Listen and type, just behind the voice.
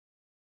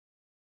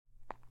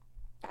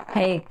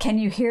Hey, can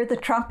you hear the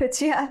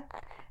trumpets yet?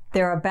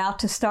 They're about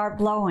to start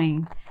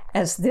blowing,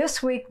 as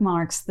this week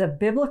marks the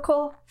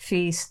biblical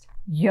feast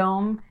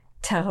Yom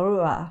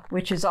Teruah,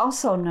 which is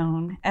also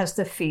known as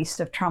the Feast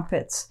of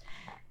Trumpets.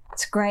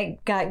 It's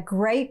got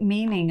great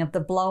meaning of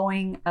the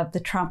blowing of the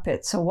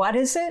trumpet. So what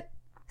is it?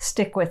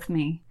 Stick with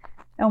me.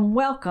 And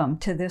welcome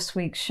to this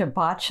week's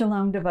Shabbat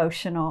Shalom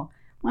devotional,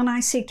 when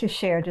I seek to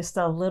share just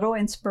a little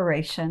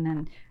inspiration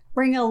and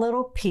bring a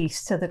little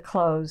peace to the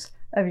close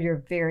of your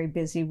very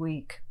busy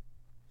week.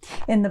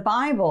 In the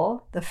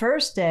Bible, the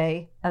first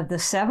day of the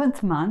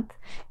seventh month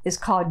is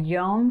called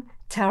Yom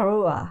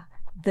Teruah,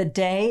 the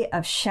day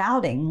of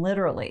shouting,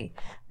 literally,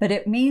 but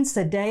it means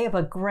the day of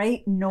a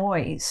great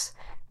noise,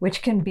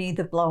 which can be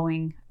the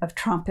blowing of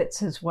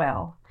trumpets as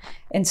well.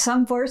 In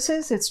some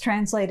verses, it's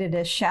translated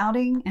as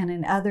shouting, and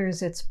in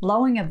others, it's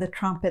blowing of the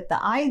trumpet.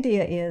 The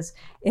idea is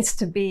it's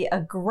to be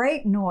a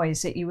great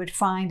noise that you would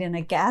find in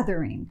a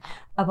gathering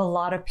of a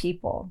lot of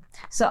people.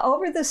 So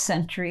over the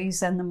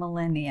centuries and the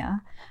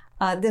millennia,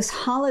 this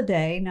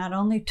holiday not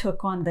only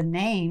took on the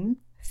name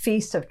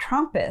Feast of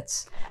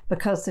Trumpets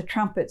because the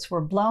trumpets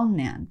were blown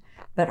then,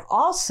 but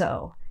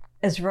also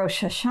as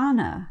Rosh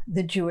Hashanah,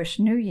 the Jewish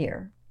New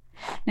Year.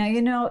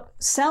 Now,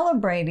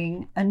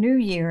 celebrating a new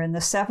year in the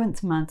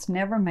seventh month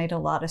never made a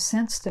lot of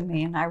sense to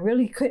me, and I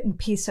really couldn't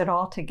piece it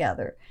all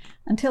together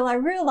until I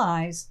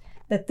realized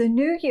that the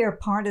New Year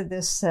part of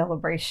this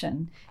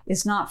celebration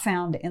is not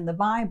found in the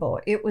Bible.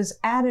 It was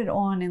added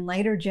on in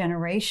later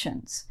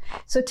generations.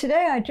 So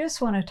today I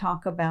just want to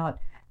talk about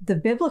the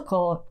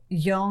biblical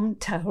Yom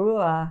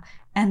Teruah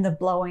and the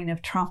blowing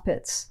of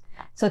trumpets.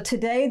 So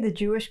today the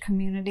Jewish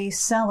community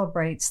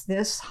celebrates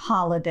this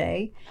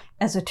holiday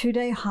as a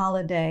 2-day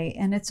holiday,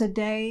 and it's a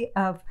day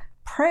of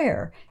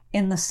prayer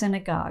in the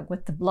synagogue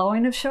with the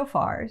blowing of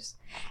shofars,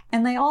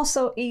 and they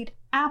also eat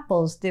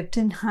apples dipped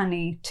in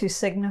honey to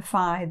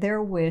signify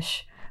their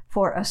wish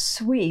for a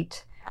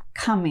sweet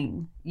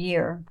coming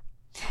year.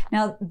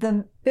 Now,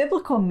 the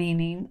biblical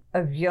meaning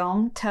of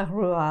Yom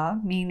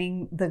Teruah,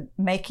 meaning the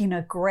making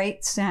a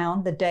great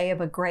sound, the day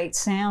of a great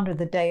sound or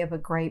the day of a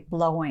great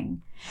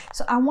blowing.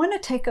 So I want to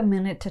take a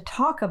minute to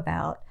talk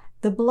about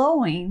the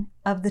blowing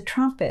of the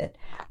trumpet,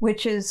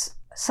 which is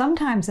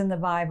sometimes in the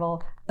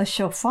Bible a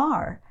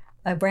shofar,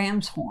 a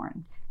ram's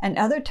horn, and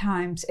other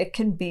times it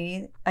can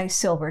be a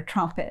silver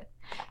trumpet.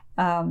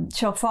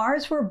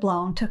 Shofars were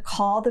blown to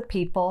call the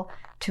people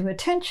to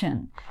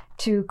attention,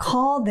 to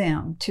call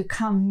them to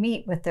come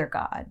meet with their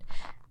God.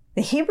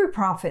 The Hebrew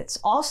prophets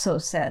also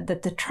said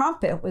that the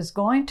trumpet was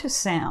going to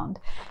sound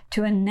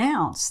to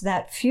announce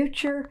that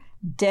future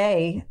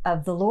day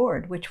of the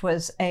Lord, which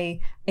was a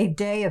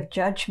day of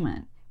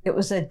judgment. It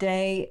was a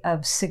day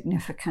of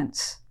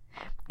significance.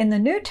 In the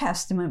New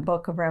Testament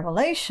book of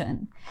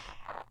Revelation,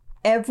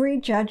 every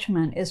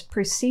judgment is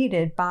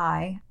preceded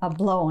by a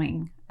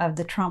blowing of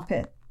the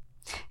trumpet.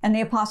 And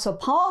the Apostle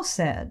Paul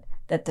said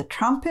that the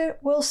trumpet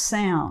will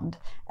sound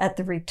at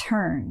the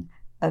return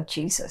of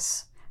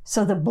Jesus.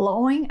 So the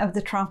blowing of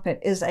the trumpet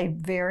is a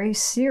very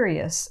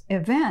serious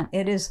event.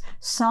 It is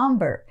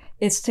somber.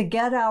 It's to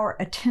get our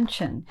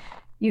attention.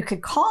 You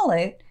could call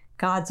it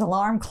God's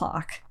alarm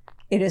clock.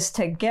 It is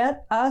to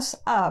get us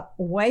up,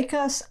 wake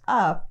us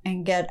up,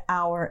 and get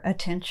our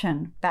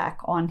attention back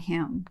on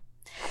Him.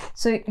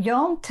 So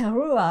Yom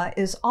Teruah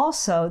is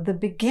also the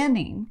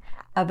beginning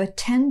of a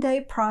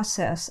 10-day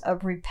process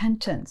of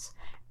repentance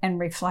and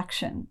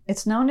reflection.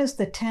 It's known as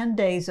the 10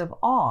 days of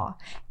awe.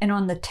 And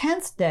on the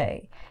 10th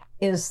day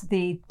is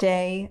the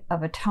Day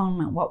of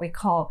Atonement, what we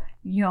call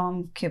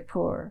Yom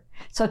Kippur.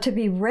 So to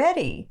be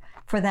ready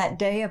for that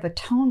Day of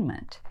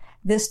Atonement,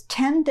 this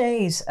 10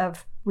 days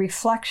of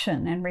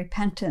reflection and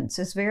repentance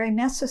is very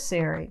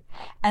necessary.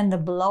 And the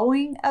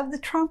blowing of the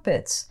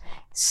trumpets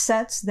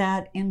sets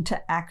that into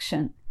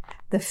action.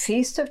 The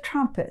Feast of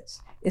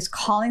Trumpets is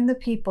calling the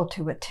people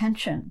to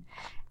attention.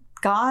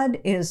 God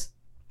is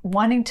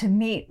wanting to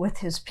meet with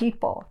His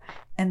people,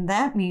 and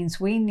that means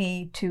we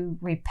need to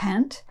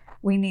repent.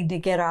 We need to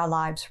get our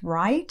lives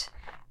right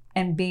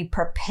and be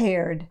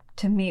prepared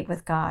to meet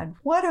with God.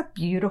 What a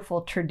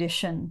beautiful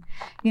tradition.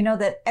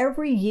 That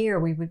every year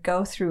we would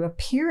go through a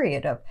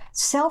period of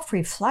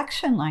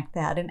self-reflection like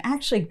that and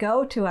actually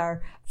go to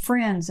our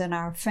friends and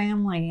our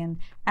family and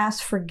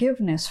ask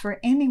forgiveness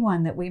for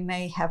anyone that we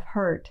may have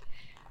hurt.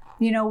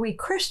 We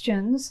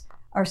Christians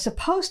are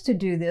supposed to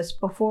do this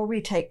before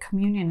we take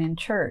communion in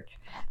church.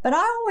 But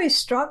I always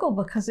struggle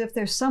because if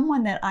there's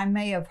someone that I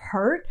may have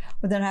hurt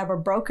or that I have a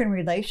broken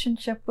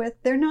relationship with,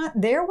 they're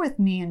not there with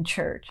me in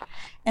church.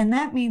 And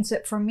that means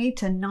that for me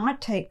to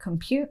not take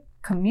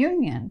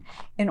communion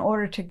in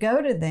order to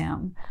go to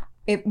them,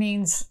 it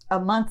means a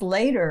month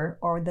later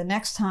or the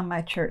next time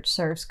my church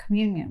serves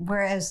communion.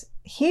 Whereas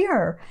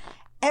here,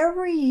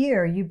 every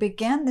year you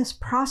begin this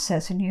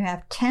process and you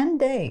have 10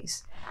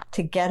 days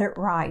to get it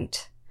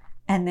right.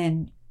 And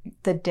then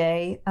the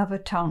Day of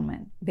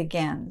Atonement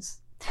begins.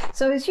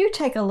 So as you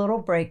take a little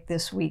break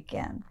this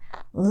weekend,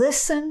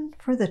 listen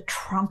for the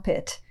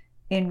trumpet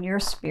in your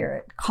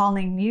spirit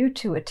calling you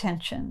to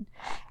attention,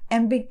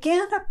 and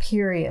begin a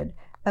period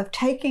of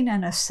taking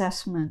an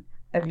assessment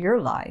of your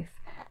life,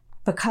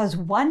 because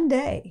one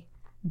day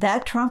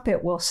that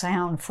trumpet will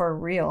sound for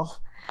real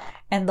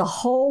and the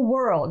whole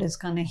world is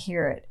going to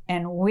hear it,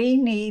 and we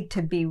need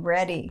to be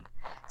ready.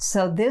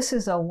 So this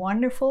is a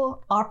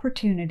wonderful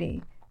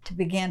opportunity to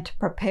begin to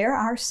prepare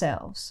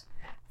ourselves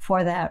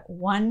for that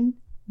one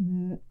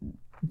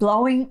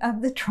blowing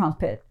of the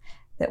trumpet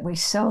that we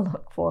so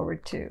look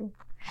forward to.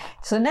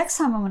 So next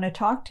time I'm going to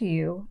talk to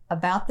you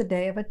about the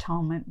Day of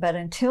Atonement, but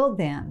until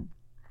then,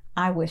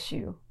 I wish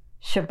you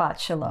Shabbat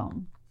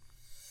Shalom.